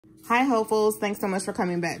Hi hopefuls, thanks so much for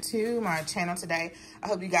coming back to my channel today. I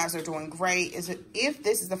hope you guys are doing great. If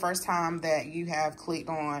this is the first time that you have clicked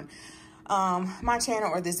on my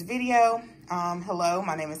channel or this video, hello,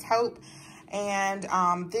 my name is Hope, and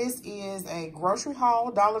this is a grocery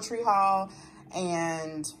haul, Dollar Tree haul,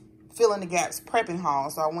 and fill in the gaps prepping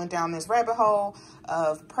haul. So I went down this rabbit hole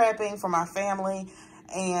of prepping for my family,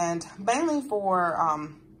 and mainly for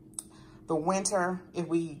the winter if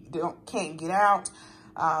we can't get out.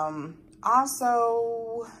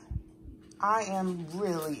 Also, I am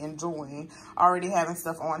really enjoying already having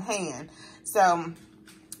stuff on hand. So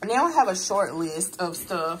now I have a short list of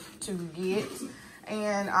stuff to get,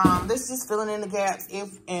 and this is filling in the gaps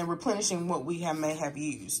and replenishing what we may have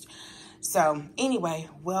used. So anyway,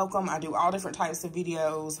 welcome. I do all different types of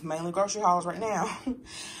videos, mainly grocery hauls right now,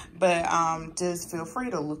 but just feel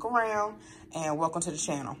free to look around, and welcome to the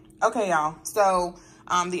channel. Okay, y'all. So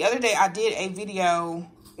the other day I did a video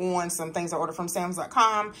on some things I ordered from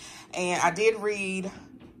Sam's.com, and I did read,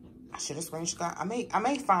 I should have screenshot, I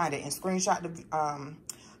may find it and screenshot the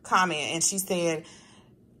comment, and she said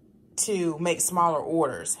to make smaller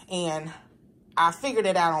orders, and I figured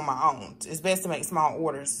it out on my own. It's best to make small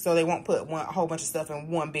orders so they won't put a whole bunch of stuff in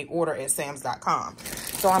one big order at Sam's.com.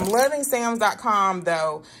 So I'm loving Sam's.com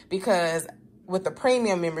though, because with the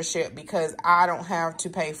premium membership, because I don't have to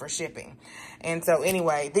pay for shipping. And so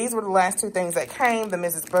anyway, these were the last two things that came. The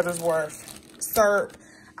Mrs. Buttersworth syrup.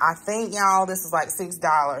 I think, y'all, this is like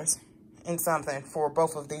 $6 and something for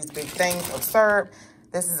both of these big things of syrup.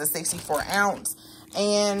 This is a 64 ounce.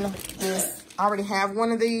 And this, I already have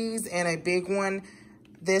one of these and a big one.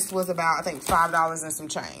 This was about, I think, $5 and some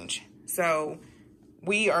change. So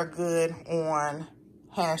we are good on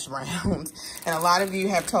hash browns. And a lot of you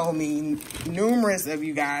have told me, numerous of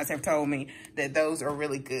you guys have told me that those are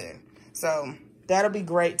really good. So that'll be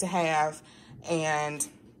great to have, and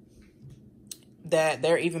that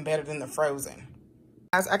they're even better than the frozen.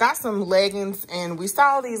 I got some leggings, and we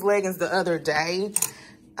saw these leggings the other day,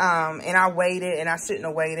 and I waited, and I shouldn't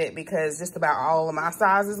have waited because just about all of my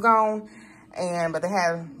size is gone. But they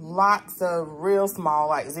have lots of real small,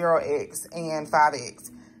 like 0X and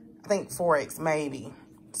 5X. I think 4X maybe.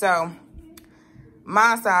 So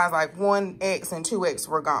my size, like 1X and 2X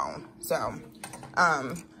were gone. So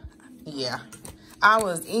yeah, I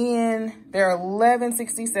was in, they're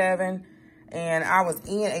 $11.67, and I was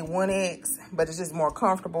in a 1X, but it's just more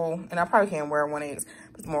comfortable, and I probably can wear a 1X,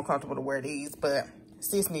 but it's more comfortable to wear these, but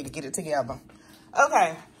sis need to get it together.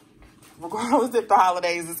 Okay, regardless if the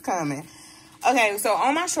holidays is coming. Okay, so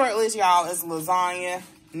on my short list, y'all, is lasagna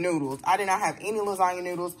noodles. I did not have any lasagna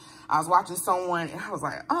noodles. I was watching someone, and I was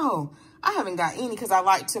like, oh, I haven't got any, because I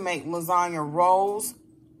like to make lasagna rolls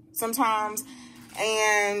sometimes.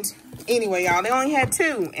 And anyway, y'all, they only had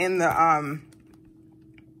two, and the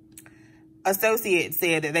associate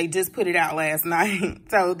said that they just put it out last night.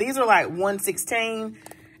 So these are like 116,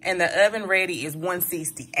 and the oven ready is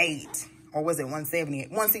 168, or was it 178?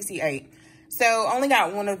 168. So only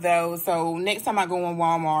got one of those. So next time I go in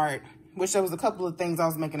Walmart, which there was a couple of things I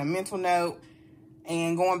was making a mental note,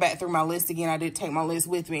 and going back through my list again, I did take my list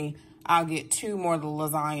with me. I'll get two more of the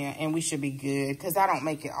lasagna, and we should be good, because I don't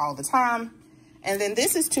make it all the time. And then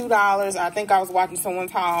this is $2. I think I was watching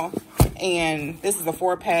someone's haul, and this is a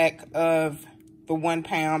 4-pack of the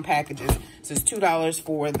 1-pound packages. So it's $2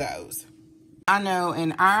 for those. I know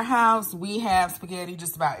in our house, we have spaghetti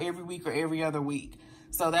just about every week or every other week.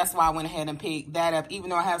 So that's why I went ahead and picked that up, even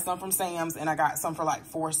though I have some from Sam's, and I got some for like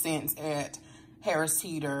 4 cents at Harris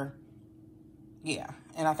Teeter. Yeah,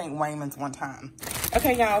 and I think Wayman's one time.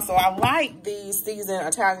 Okay, y'all, so I like these seasoned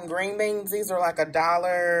Italian green beans. These are like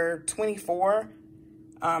 $1.24.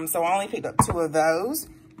 So I only picked up 2 of those.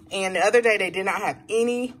 And the other day, they did not have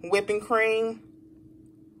any whipping cream.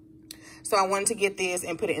 So I wanted to get this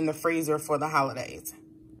and put it in the freezer for the holidays.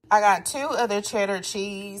 I got 2 other cheddar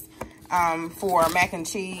cheese for mac and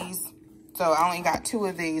cheese. So I only got 2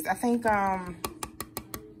 of these. I think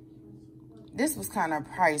this was kind of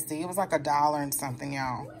pricey. It was like $1 and something,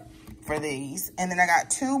 y'all, for these. And then I got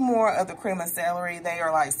 2 more of the cream of celery. They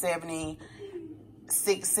are like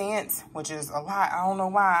 76 cents, which is a lot. I don't know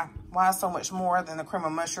why so much more than the cream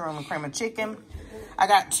of mushroom and cream of chicken. I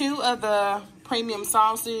got 2 of the premium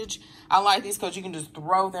sausage. I like these because you can just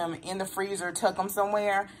throw them in the freezer, tuck them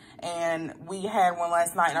somewhere. And we had one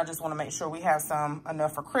last night, and I just want to make sure we have some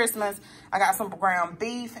enough for Christmas. I got some ground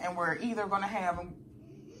beef, and we're either going to have a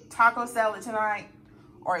taco salad tonight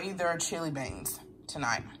or either chili beans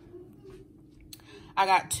tonight. I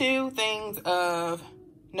got 4 things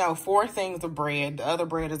of bread. The other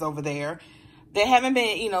bread is over there. They haven't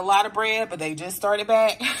been eating a lot of bread, but they just started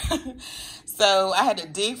back. So I had to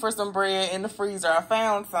dig for some bread in the freezer. I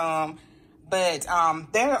found some, but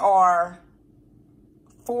there are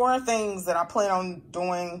 4 things that I plan on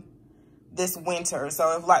doing this winter.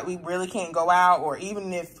 So if like we really can't go out, or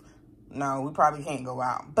even if, no, we probably can't go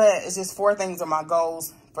out, but it's just 4 things are my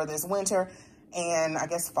goals for this winter and I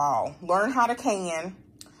guess fall. Learn how to can,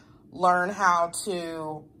 learn how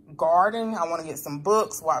to garden. I want to get some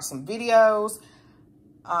books, watch some videos.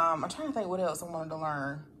 I'm trying to think what else I wanted to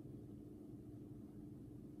learn.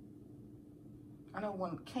 I know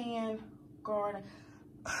one can, garden,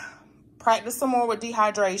 practice some more with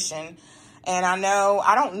dehydration. And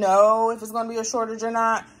I don't know if it's going to be a shortage or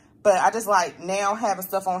not, but I just like now having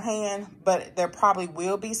stuff on hand, but there probably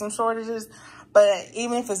will be some shortages. But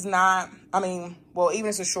even if it's not, I mean, well, even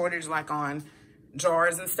if it's a shortage like on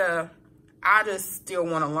jars and stuff, I just still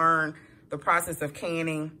want to learn the process of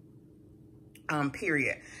canning,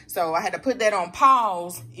 period. So I had to put that on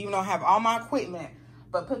pause, even though I have all my equipment,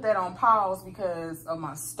 but put that on pause because of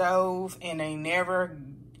my stove, and they never,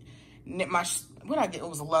 what I get, it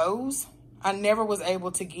was Lowe's. I never was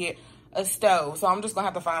able to get a stove. So I'm just gonna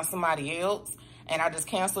have to find somebody else. And I just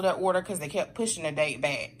canceled that order because they kept pushing the date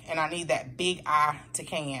back. And I need that big eye to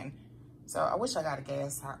can. So I wish I got a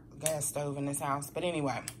gas stove in this house. But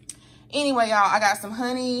anyway, y'all, I got some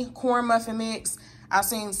honey corn muffin mix. I've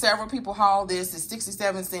seen several people haul this. It's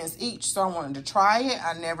 67 cents each. So I wanted to try it.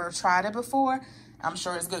 I never tried it before. I'm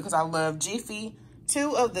sure it's good because I love Jiffy.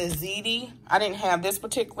 2 of the ziti. I didn't have this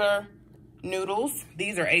particular noodles.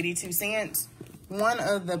 These are 82 cents. 1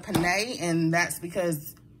 of the penne, and that's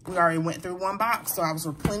because we already went through 1 box, so I was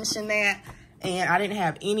replenishing that. And I didn't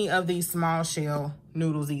have any of these small shell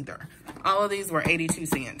noodles either. All of these were 82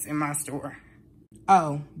 cents in my store.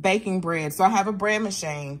 Oh, baking bread. So I have a bread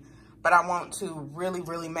machine, but I want to really,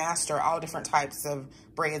 really master all different types of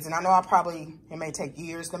breads. And I know it may take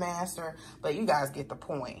years to master, but you guys get the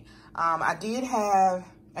point. I did have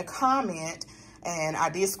a comment, and I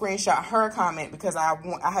did screenshot her comment because I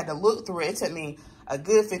had to look through it. It took me a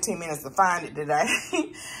good 15 minutes to find it today.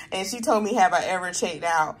 And she told me, have I ever checked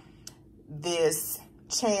out this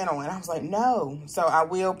channel? And I was like, no. So I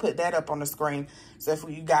will put that up on the screen. So if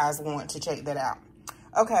you guys want to check that out.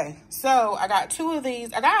 Okay, so I got 2 of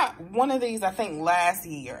these. I got 1 of these, I think, last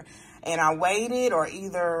year. And I waited, or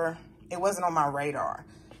either it wasn't on my radar.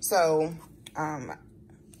 So I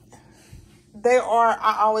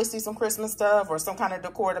always see some Christmas stuff or some kind of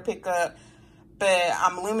decor to pick up, but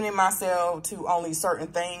I'm limiting myself to only certain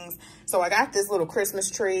things. So I got this little Christmas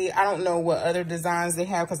tree. I don't know what other designs they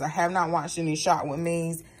have because I have not watched any Shop With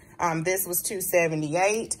Me's. This was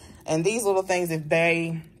 $2.78, and these little things, if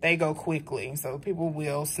they go quickly, so people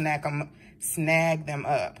will snag them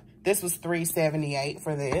up. This was $3.78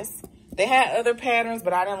 for this. They had other patterns,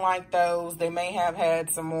 but I didn't like those. They may have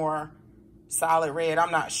had some more solid red,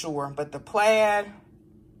 I'm not sure, but the plaid,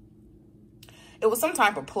 it was some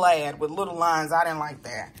type of plaid with little lines. I didn't like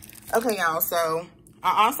that. Okay, y'all, so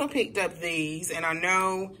I also picked up these, and I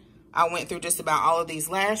know I went through just about all of these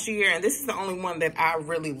last year, and this is the only one that I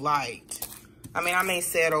really liked. I mean, I may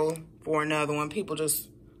settle for another one. People just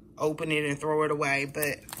open it and throw it away,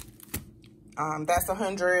 but that's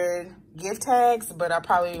 100 gift tags, but I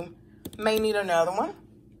probably may need another one.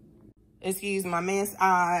 Excuse my mess.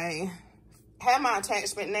 I have my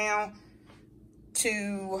attachment now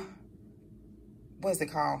to, what's it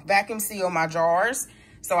called? Vacuum seal my jars.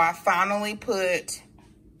 So I finally put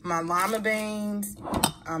my lima beans,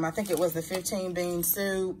 I think it was the 15 bean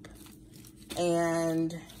soup,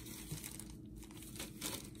 and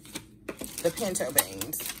the pinto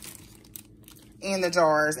beans in the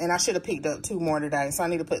jars. And I should have picked up 2 more today. So I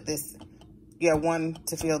need to put this, 1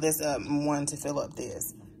 to fill this up and 1 to fill up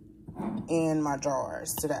this in my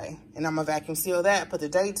jars today. And I'm gonna vacuum seal that, put the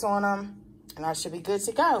dates on them, and I should be good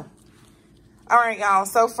to go. All right, y'all,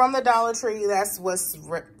 so from the Dollar Tree,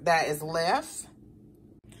 that is left.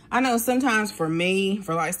 I know sometimes for me,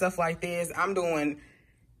 for like stuff like this, I'm doing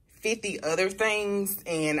 50 other things,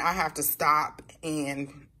 and I have to stop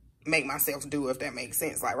and make myself do it, if that makes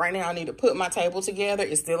sense. Like right now, I need to put my table together.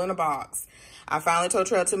 It's still in a box. I finally told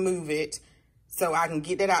Trell to move it so I can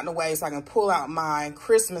get that out in the way so I can pull out my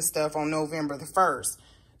Christmas stuff on November the 1st.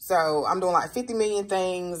 So I'm doing like 50 million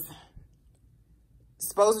things,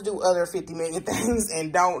 supposed to do other 50 million things,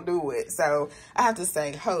 and don't do it. So I have to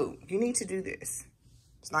say, Hope, you need to do this.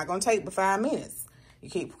 It's not going to take but 5 minutes. You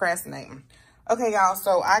keep procrastinating. Okay, y'all,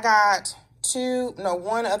 so I got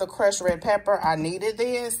 1 of the crushed red pepper. I needed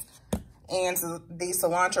this, and these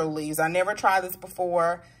cilantro leaves. I never tried this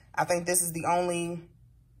before. I think this is the only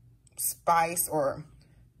spice or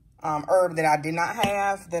herb that I did not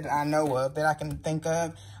have, that I know of, that I can think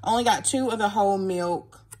of. I only got 2 of the whole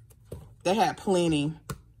milk. They had plenty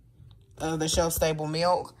of the shelf-stable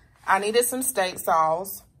milk. I needed some steak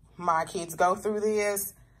sauce. My kids go through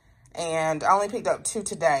this, and I only picked up 2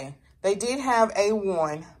 today. They did have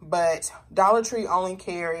A1, but Dollar Tree only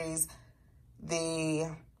carries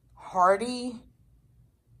the Hardy,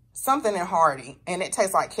 something in Hardy, and it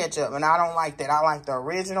tastes like ketchup, and I don't like that. I like the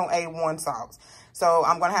original A1 sauce. So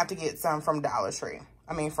I'm going to have to get some from Dollar Tree.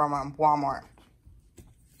 I mean, from Walmart.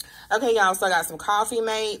 Okay, y'all, so I got some Coffee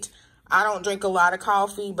Mate. I don't drink a lot of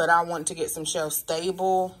coffee, but I want to get some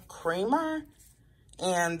shelf-stable creamer.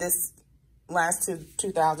 And this lasts to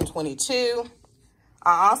 2022.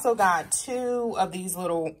 I also got 2 of these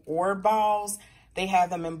little orb balls. They have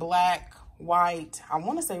them in black, white, I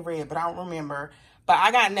want to say red, but I don't remember. But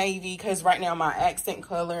I got navy because right now my accent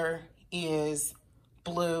color is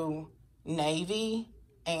blue navy.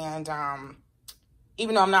 And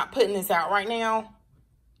even though I'm not putting this out right now,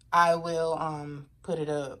 I will put it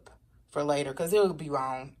up for later because it'll be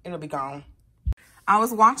gone. It'll be gone. I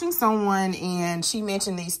was watching someone and she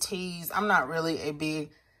mentioned these teas. I'm not really a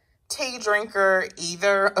big tea drinker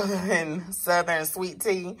either, other than Southern sweet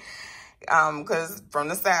tea, because from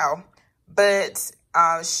the South. But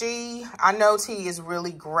I know tea is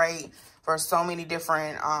really great for so many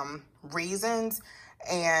different reasons.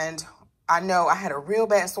 And I know I had a real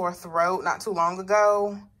bad sore throat not too long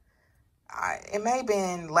ago. It may have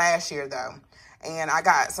been last year though. And I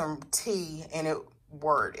got some tea and it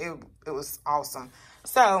worked. It was awesome.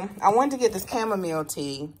 So I wanted to get this chamomile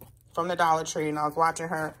tea from the Dollar Tree, and I was watching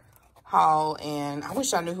her haul, and I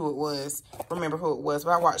wish I knew who it was, remember who it was,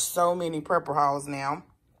 but I watch so many prepper hauls now.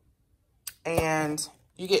 And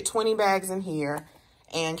you get 20 bags in here,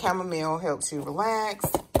 and chamomile helps you relax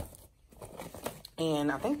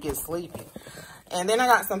and I think get sleepy. And then I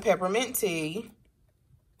got some peppermint tea,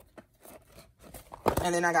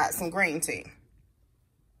 and then I got some green tea.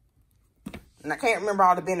 And I can't remember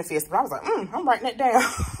all the benefits, but I was like, I'm writing it down.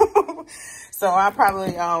 So I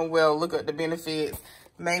probably will look at the benefits.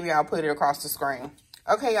 Maybe I'll put it across the screen.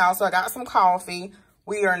 Okay, y'all, so I got some coffee.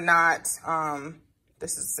 We are not,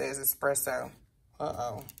 says espresso.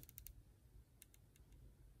 Uh-oh.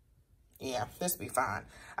 Yeah, this will be fine.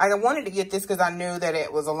 I wanted to get this because I knew that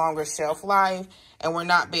it was a longer shelf life, and we're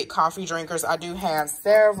not big coffee drinkers. I do have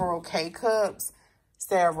several K-Cups,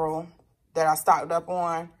 several that I stocked up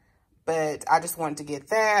on. But I just wanted to get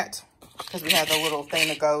that because we have the little thing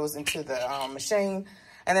that goes into the machine.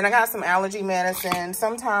 And then I got some allergy medicine.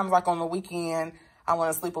 Sometimes, like on the weekend, I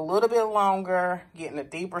want to sleep a little bit longer, getting a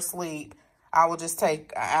deeper sleep. I will just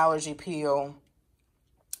take an allergy pill.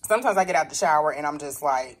 Sometimes I get out the shower and I'm just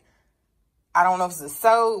like, I don't know if it's the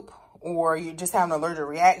soap or you just have an allergic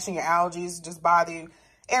reaction. Your allergies just bother you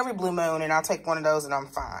every blue moon, and I'll take one of those and I'm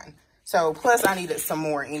fine. So, plus I needed some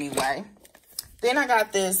more anyway. Then I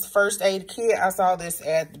got this first aid kit. I saw this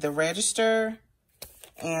at the register.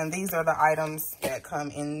 And these are the items that come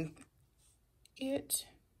in it.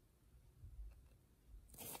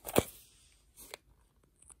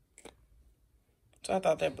 So I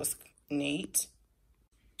thought that was neat.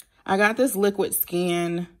 I got this liquid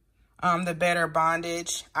skin, the Better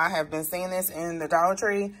Bondage. I have been seeing this in the Dollar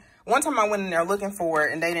Tree. One time I went in there looking for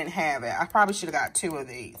it and they didn't have it. I probably should have got 2 of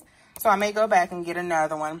these. So I may go back and get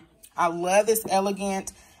another one. I love this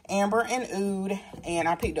Elegant Amber and Oud, and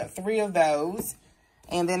I picked up 3 of those.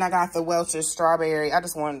 And then I got the Welch's Strawberry. I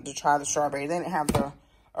just wanted to try the strawberry. They didn't have the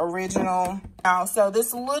original. So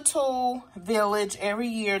this little village, every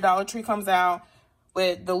year Dollar Tree comes out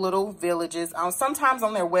with the little villages. Sometimes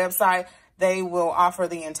on their website, they will offer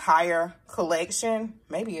the entire collection,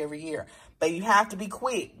 maybe every year. But you have to be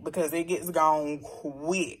quick because it gets gone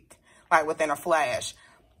quick, like within a flash.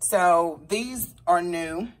 So these are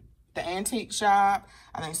new. The antique shop.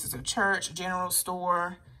 I think this is a church, general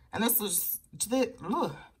store. And this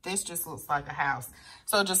just looks like a house.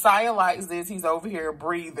 So Josiah likes this. He's over here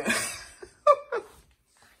breathing.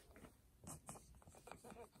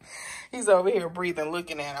 He's over here breathing,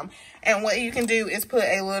 looking at him. And what you can do is put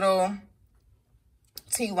a little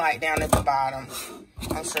tea light down at the bottom.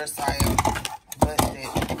 I'm sure Josiah busted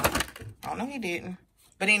it. Oh, no, he didn't.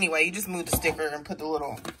 But anyway, you just move the sticker and put the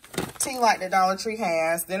little tea light that Dollar Tree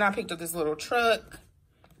has. Then I picked up this little truck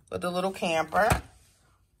with the little camper.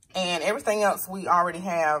 And everything else we already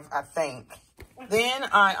have, I think. Then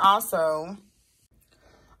I also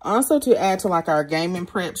to add to like our gaming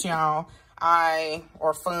preps, y'all,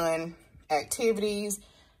 or fun activities,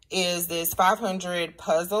 is this 500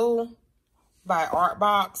 puzzle by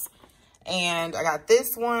Artbox. And I got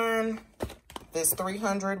this one, this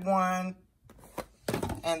 300 one,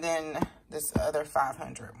 and then this other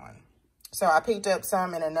 500 one. So I picked up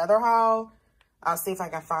some in another haul. I'll see if I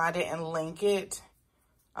can find it and link it.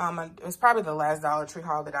 It was probably the last Dollar Tree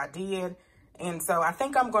haul that I did. And so I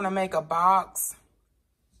think I'm going to make a box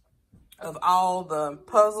of all the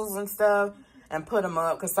puzzles and stuff and put them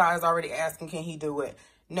up, because Si's already asking, can he do it?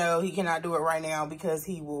 No, he cannot do it right now because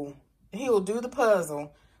he will do the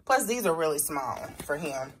puzzle. Plus, these are really small for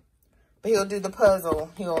him. But he'll do the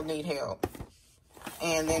puzzle. He'll need help.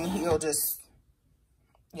 And then he'll just,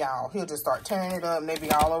 he'll just start tearing it up. Maybe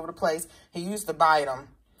all over the place. He used to bite them.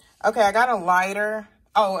 Okay, I got a lighter.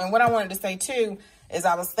 Oh, and what I wanted to say, too, is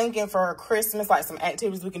I was thinking for Christmas, like some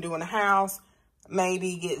activities we can do in the house.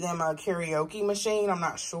 Maybe get them a karaoke machine. I'm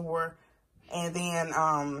not sure. And then,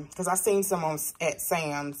 because I seen some at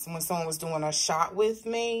Sam's when someone was doing a shot with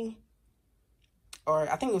me.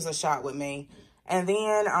 Or I think it was a shot with me. And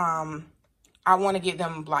then I want to get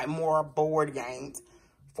them like more board games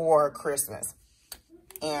for Christmas.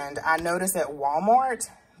 And I noticed at Walmart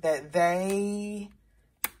that they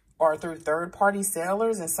are through third-party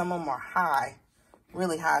sellers, and some of them are high,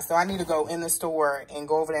 really high. So I need to go in the store and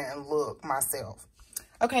go over there and look myself.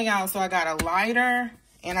 Okay, y'all, so I got a lighter,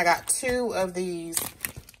 and I got 2 of these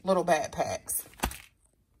little backpacks.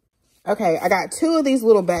 Okay, I got 2 of these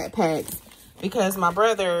little backpacks because my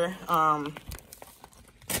brother,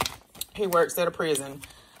 he works at a prison.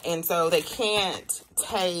 And so they can't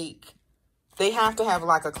take, they have to have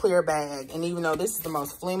like a clear bag. And even though this is the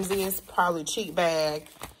most flimsiest, probably cheap bag,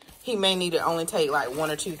 he may need to only take like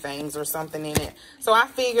 1 or 2 things or something in it. So I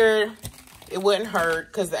figured it wouldn't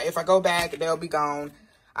hurt, because if I go back, they'll be gone.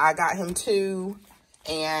 I got him 2,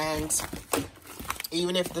 and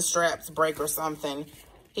even if the straps break or something,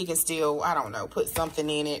 he can still, I don't know, put something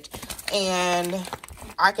in it. And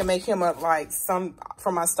I can make him up like some,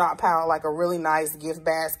 from my stockpile, like a really nice gift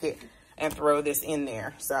basket, and throw this in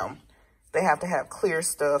there. So they have to have clear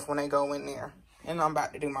stuff when they go in there. And I'm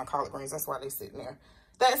about to do my collard greens. That's why they're sitting there.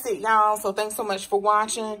 That's it, y'all. So thanks so much for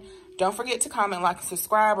watching. Don't forget to comment, like, and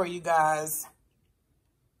subscribe. Are you guys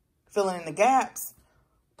filling in the gaps?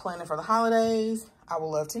 Planning for the holidays? I would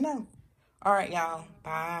love to know. All right, y'all.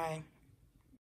 Bye.